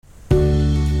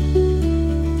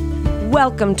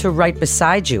Welcome to Right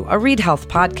Beside You, a Read Health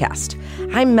podcast.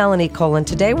 I'm Melanie Cole, and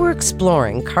today we're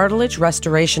exploring cartilage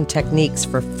restoration techniques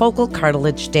for focal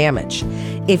cartilage damage.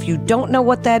 If you don't know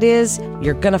what that is,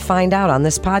 you're going to find out on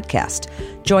this podcast.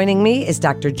 Joining me is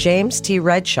Dr. James T.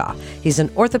 Redshaw. He's an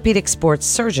orthopedic sports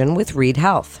surgeon with Read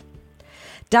Health.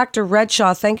 Dr.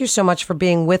 Redshaw, thank you so much for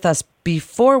being with us.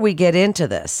 Before we get into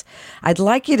this, I'd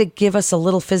like you to give us a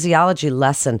little physiology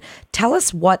lesson. Tell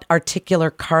us what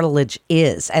articular cartilage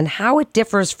is and how it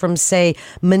differs from, say,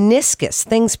 meniscus,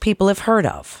 things people have heard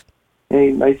of.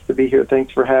 Hey, nice to be here.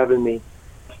 Thanks for having me.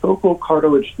 Focal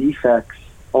cartilage defects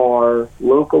are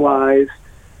localized,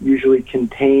 usually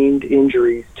contained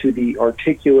injuries to the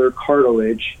articular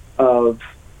cartilage of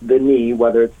the knee,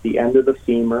 whether it's the end of the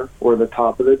femur or the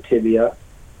top of the tibia.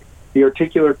 The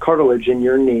articular cartilage in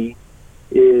your knee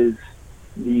is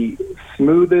the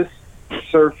smoothest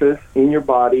surface in your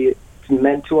body. It's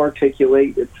meant to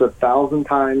articulate. It's 1,000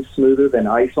 times smoother than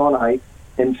ice on ice.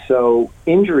 And so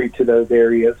injury to those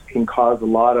areas can cause a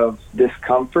lot of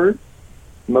discomfort,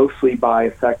 mostly by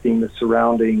affecting the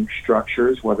surrounding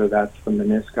structures, whether that's the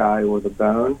menisci or the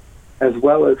bone, as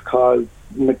well as cause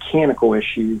mechanical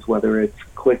issues, whether it's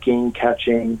clicking,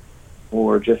 catching,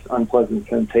 or just unpleasant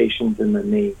sensations in the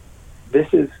knee.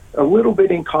 This is a little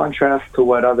bit in contrast to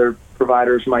what other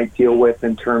providers might deal with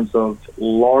in terms of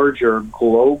larger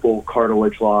global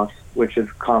cartilage loss, which is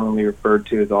commonly referred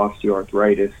to as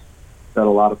osteoarthritis, that a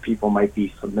lot of people might be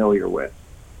familiar with.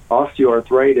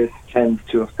 Osteoarthritis tends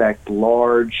to affect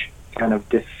large, kind of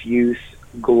diffuse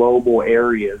global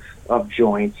areas of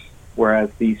joints, whereas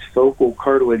these focal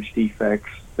cartilage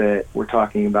defects that we're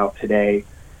talking about today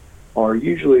are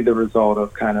usually the result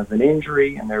of kind of an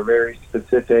injury, and they're very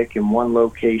specific in one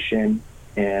location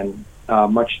and a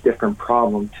much different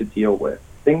problem to deal with.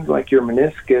 Things like your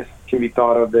meniscus can be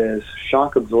thought of as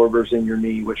shock absorbers in your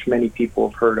knee, which many people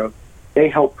have heard of. They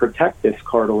help protect this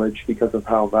cartilage because of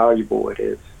how valuable it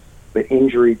is. But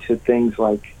injury to things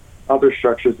like other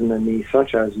structures in the knee,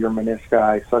 such as your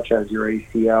menisci, such as your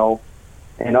ACL,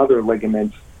 and other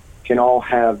ligaments, can all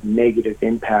have negative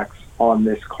impacts on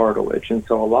this cartilage. And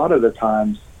so a lot of the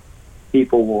times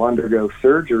people will undergo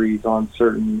surgeries on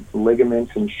certain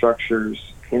ligaments and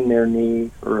structures in their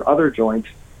knee or other joints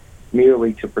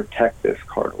merely to protect this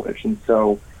cartilage. And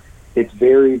so it's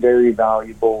very, very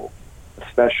valuable,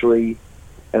 especially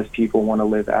as people want to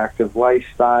live active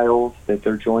lifestyles, that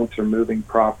their joints are moving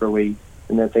properly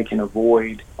and that they can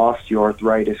avoid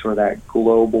osteoarthritis or that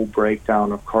global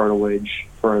breakdown of cartilage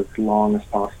for as long as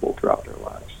possible throughout their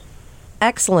lives.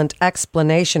 Excellent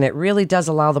explanation. It really does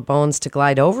allow the bones to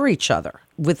glide over each other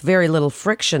with very little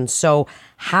friction. So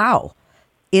how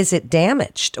is it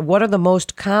damaged? What are the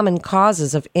most common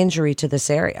causes of injury to this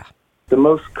area? The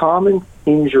most common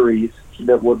injuries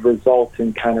that would result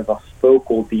in kind of a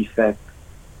focal defect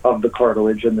of the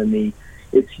cartilage in the knee,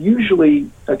 it's usually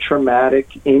a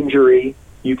traumatic injury.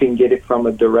 You can get it from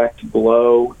a direct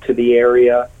blow to the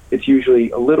area. It's usually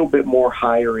a little bit more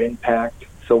higher impact.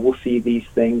 So we'll see these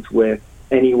things with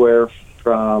anywhere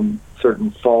from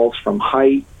certain falls from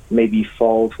height, maybe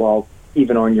falls while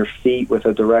even on your feet with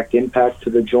a direct impact to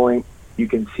the joint. You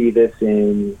can see this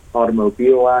in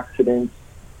automobile accidents.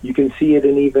 You can see it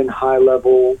in even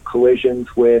high-level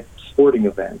collisions with sporting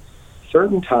events.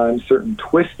 Certain times, certain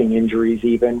twisting injuries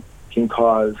even can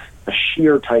cause a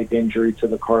shear-type injury to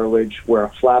the cartilage where a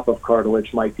flap of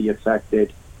cartilage might be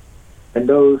affected. And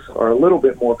those are a little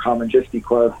bit more common just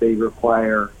because they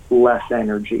require less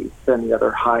energy than the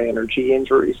other high-energy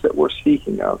injuries that we're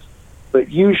speaking of. But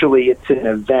usually it's an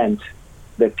event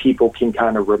that people can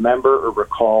kind of remember or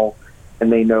recall,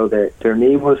 and they know that their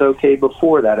knee was okay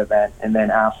before that event, and then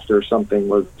after something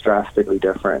was drastically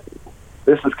different.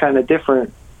 This is kind of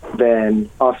different than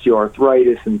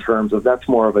osteoarthritis in terms of that's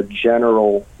more of a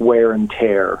general wear and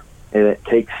tear, and it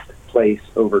takes place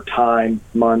over time,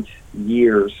 months,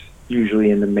 years,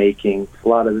 usually in the making. A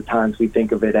lot of the times we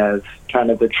think of it as kind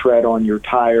of the tread on your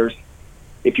tires.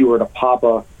 If you were to pop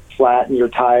a flat in your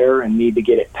tire and need to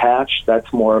get it patched,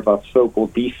 that's more of a focal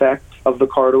defect of the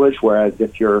cartilage, whereas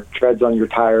if your treads on your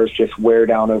tires just wear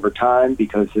down over time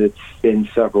because it's been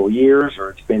several years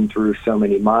or it's been through so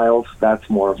many miles, that's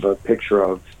more of a picture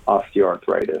of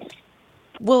osteoarthritis.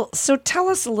 Well, so tell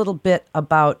us a little bit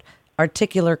about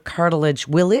articular cartilage.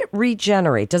 Will it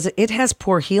regenerate? It has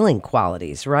poor healing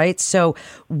qualities, right? So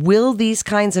will these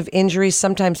kinds of injuries,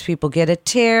 sometimes people get a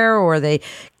tear or they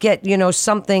get,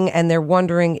 something and they're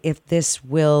wondering if this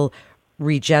will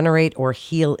regenerate or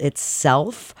heal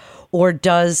itself, or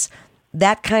does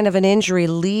that kind of an injury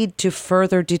lead to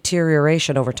further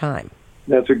deterioration over time?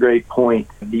 That's a great point.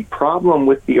 The problem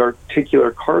with the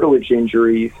articular cartilage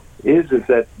injuries is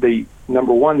that the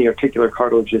number one, the articular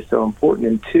cartilage is so important,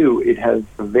 and two, it has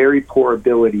a very poor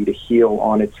ability to heal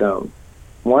on its own.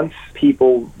 Once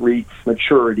people reach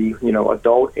maturity,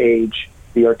 adult age,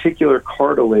 the articular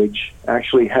cartilage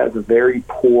actually has a very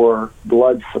poor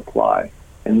blood supply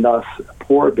and thus a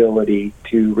poor ability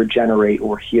to regenerate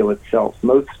or heal itself.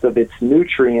 Most of its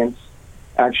nutrients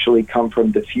actually come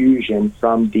from diffusion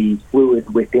from the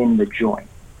fluid within the joint.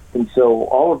 And so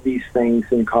all of these things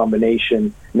in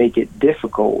combination make it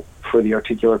difficult for the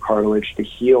articular cartilage to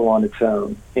heal on its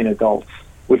own in adults,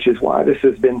 which is why this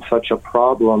has been such a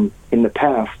problem in the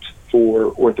past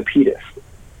for orthopedists.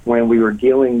 When we were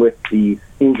dealing with these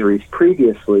injuries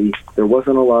previously, there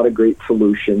wasn't a lot of great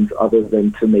solutions other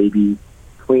than to maybe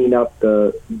clean up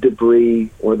the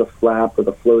debris or the flap or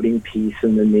the floating piece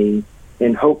in the knee,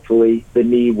 and hopefully the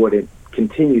knee wouldn't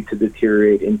continue to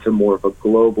deteriorate into more of a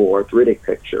global arthritic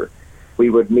picture. We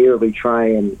would merely try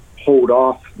and hold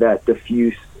off that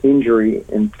diffuse injury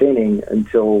and thinning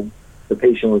until the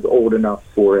patient was old enough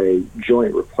for a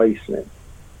joint replacement.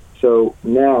 So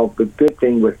now the good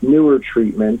thing with newer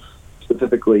treatments,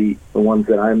 specifically the ones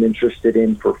that I'm interested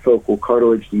in for focal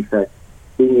cartilage defect,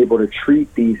 being able to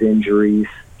treat these injuries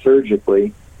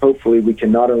surgically, hopefully we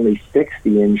can not only fix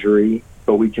the injury,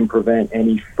 but we can prevent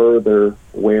any further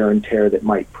wear and tear that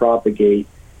might propagate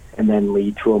and then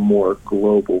lead to a more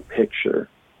global picture.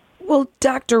 Well,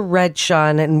 Dr.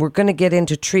 Redshaw, and we're going to get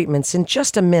into treatments in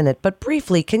just a minute, but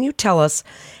briefly, can you tell us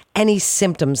any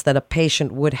symptoms that a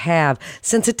patient would have,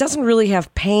 since it doesn't really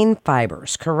have pain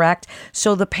fibers, correct?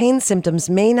 So the pain symptoms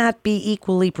may not be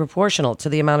equally proportional to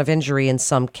the amount of injury in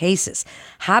some cases.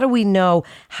 How do we know?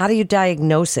 How do you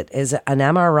diagnose it? Is it an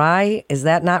MRI? Is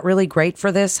that not really great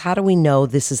for this? How do we know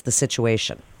this is the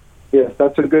situation? Yes,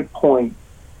 that's a good point,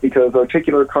 because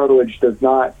articular cartilage does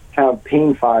not have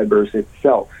pain fibers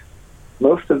itself.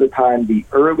 Most of the time, the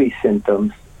early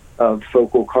symptoms of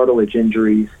focal cartilage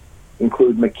injuries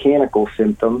include mechanical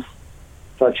symptoms,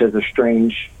 such as a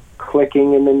strange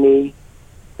clicking in the knee.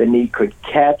 The knee could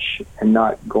catch and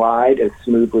not glide as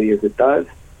smoothly as it does.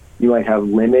 You might have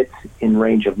limits in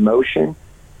range of motion.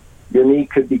 Your knee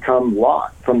could become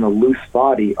locked from the loose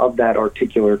body of that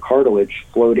articular cartilage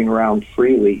floating around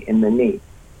freely in the knee.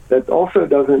 That also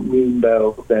doesn't mean,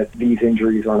 though, that these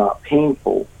injuries are not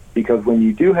painful, because when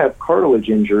you do have cartilage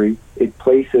injury, it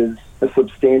places a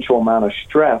substantial amount of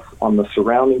stress on the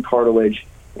surrounding cartilage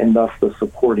and thus the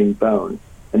supporting bone.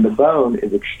 And the bone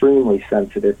is extremely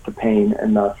sensitive to pain,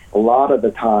 and thus a lot of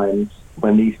the times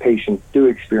when these patients do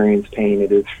experience pain,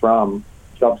 it is from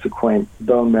subsequent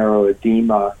bone marrow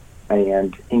edema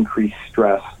and increased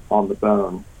stress on the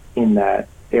bone in that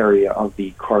area of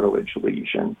the cartilage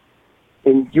lesion.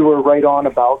 And you were right on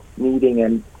about needing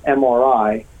an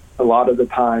MRI. A lot of the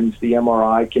times the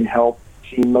MRI can help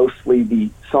see mostly the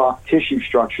soft tissue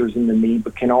structures in the knee,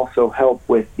 but can also help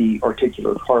with the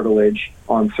articular cartilage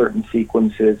on certain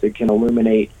sequences. It can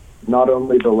illuminate not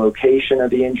only the location of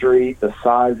the injury, the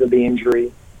size of the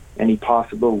injury, any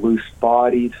possible loose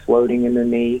bodies floating in the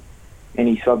knee,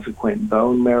 any subsequent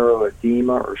bone marrow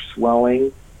edema or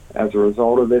swelling as a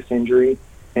result of this injury.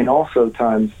 And also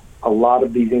times a lot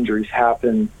of these injuries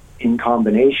happen in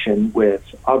combination with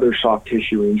other soft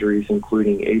tissue injuries,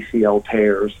 including ACL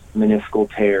tears, meniscal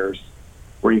tears,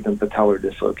 or even patellar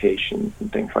dislocations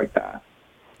and things like that.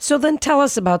 So then tell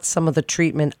us about some of the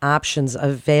treatment options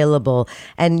available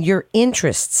and your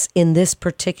interests in this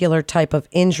particular type of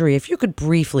injury. If you could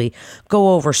briefly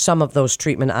go over some of those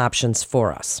treatment options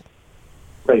for us.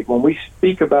 Right. When we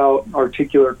speak about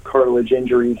articular cartilage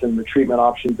injuries and the treatment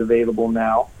options available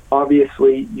now,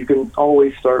 obviously you can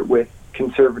always start with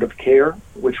conservative care,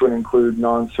 which would include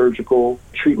non-surgical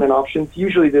treatment options.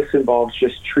 Usually this involves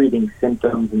just treating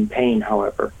symptoms and pain,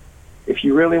 however. If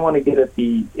you really want to get at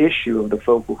the issue of the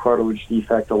focal cartilage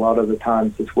defect, a lot of the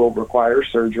times this will require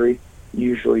surgery,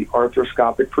 usually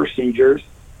arthroscopic procedures,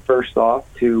 first off,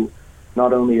 to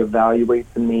not only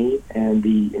evaluate the knee and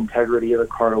the integrity of the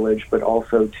cartilage, but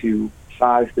also to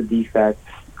size the defects,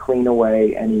 clean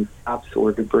away any gaps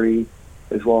or debris,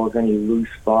 as well as any loose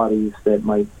bodies that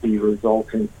might be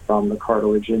resultant from the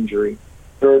cartilage injury.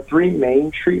 There are three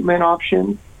main treatment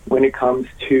options when it comes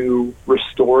to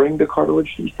restoring the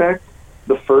cartilage defect.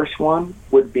 The first one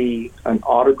would be an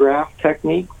autograft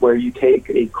technique, where you take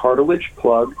a cartilage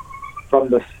plug from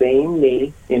the same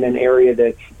knee in an area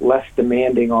that's less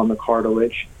demanding on the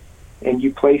cartilage, and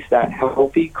you place that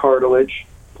healthy cartilage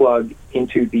plug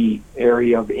into the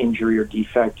area of injury or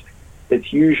defect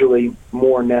that's usually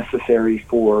more necessary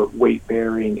for weight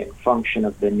bearing and function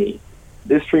of the knee.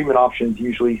 This treatment option is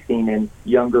usually seen in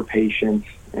younger patients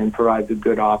and provides a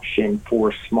good option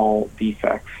for small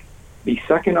defects. The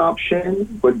second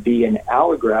option would be an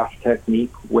allograft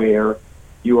technique where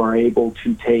you are able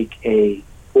to take a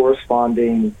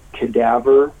corresponding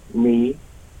cadaver knee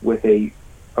with a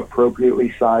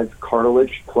appropriately sized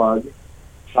cartilage plug,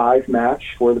 size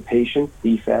match for the patient's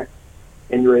defect,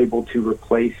 and you're able to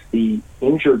replace the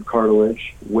injured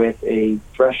cartilage with a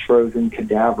fresh frozen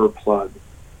cadaver plug,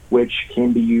 which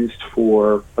can be used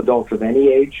for adults of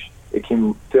any age. It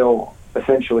can fill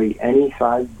essentially any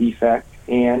size defect,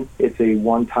 and it's a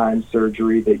one-time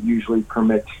surgery that usually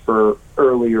permits for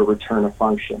earlier return of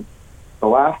function. The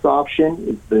last option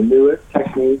is the newest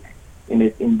technique, and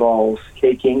it involves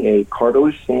taking a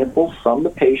cartilage sample from the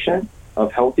patient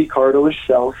of healthy cartilage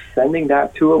cells, sending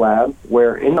that to a lab,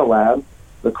 where in the lab,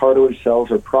 the cartilage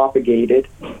cells are propagated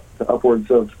to upwards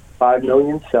of 5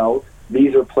 million cells.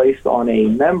 These are placed on a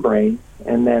membrane,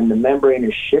 and then the membrane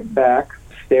is shipped back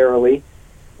sterilely,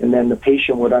 and then the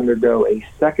patient would undergo a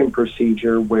second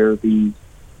procedure where the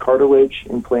cartilage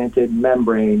implanted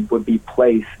membrane would be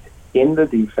placed in the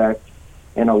defect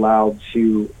and allowed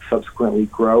to subsequently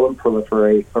grow and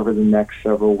proliferate over the next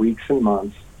several weeks and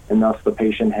months, and thus the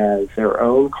patient has their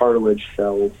own cartilage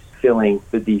cells filling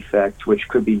the defect, which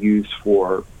could be used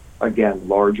for, again,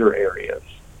 larger areas.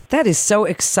 That is so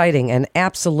exciting and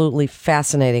absolutely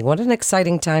fascinating. What an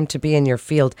exciting time to be in your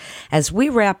field. As we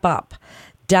wrap up,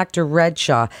 Dr.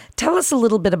 Redshaw, tell us a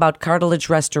little bit about cartilage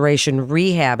restoration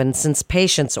rehab, and since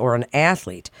patients or an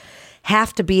athlete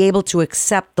have to be able to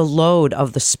accept the load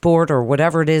of the sport or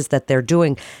whatever it is that they're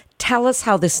doing, tell us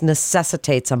how this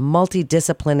necessitates a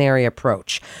multidisciplinary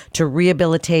approach to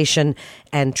rehabilitation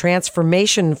and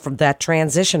transformation from that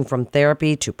transition from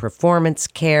therapy to performance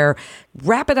care.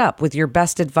 Wrap it up with your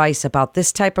best advice about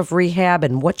this type of rehab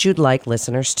and what you'd like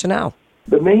listeners to know.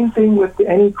 The main thing with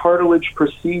any cartilage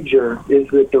procedure is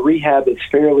that the rehab is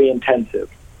fairly intensive.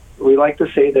 We like to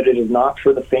say that it is not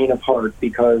for the faint of heart,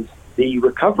 because the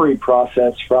recovery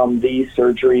process from these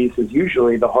surgeries is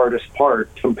usually the hardest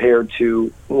part compared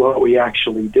to what we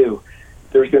actually do.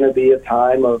 There's going to be a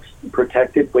time of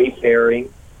protected weight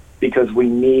bearing because we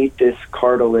need this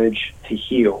cartilage to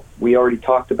heal. We already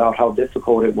talked about how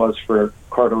difficult it was for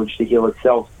cartilage to heal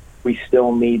itself. We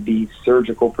still need these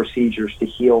surgical procedures to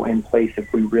heal in place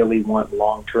if we really want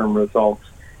long-term results.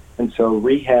 And so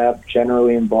rehab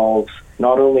generally involves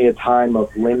not only a time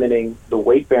of limiting the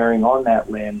weight bearing on that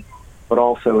limb, but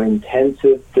also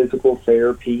intensive physical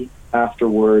therapy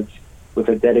afterwards with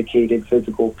a dedicated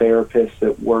physical therapist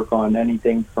that work on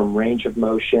anything from range of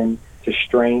motion to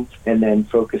strength, and then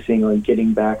focusing on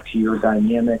getting back to your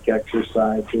dynamic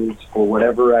exercises or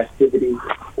whatever activity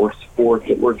or sport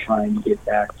that we're trying to get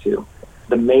back to.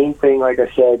 The main thing, like I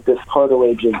said, this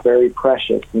cartilage is very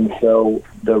precious, and so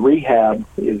the rehab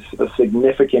is a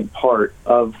significant part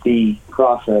of the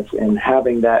process, and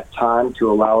having that time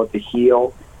to allow it to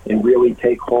heal and really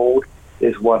take hold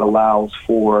is what allows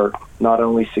for not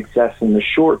only success in the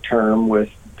short term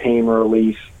with pain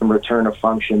relief and return of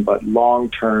function, but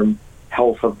long-term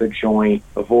health of the joint,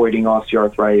 avoiding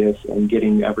osteoarthritis, and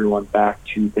getting everyone back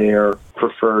to their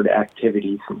preferred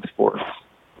activities and sports.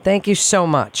 Thank you so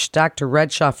much, Dr.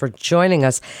 Redshaw, for joining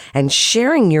us and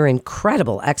sharing your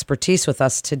incredible expertise with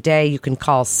us today. You can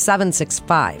call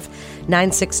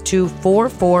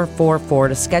 765-962-4444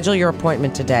 to schedule your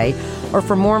appointment today. Or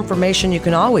for more information, you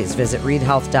can always visit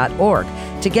readhealth.org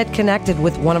to get connected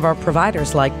with one of our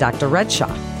providers like Dr.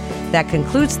 Redshaw. That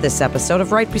concludes this episode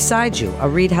of Right Beside You, a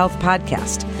Read Health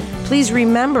podcast. Please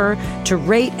remember to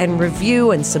rate and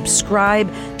review and subscribe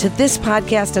to this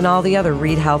podcast and all the other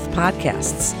Read Health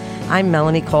podcasts. I'm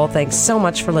Melanie Cole. Thanks so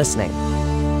much for listening.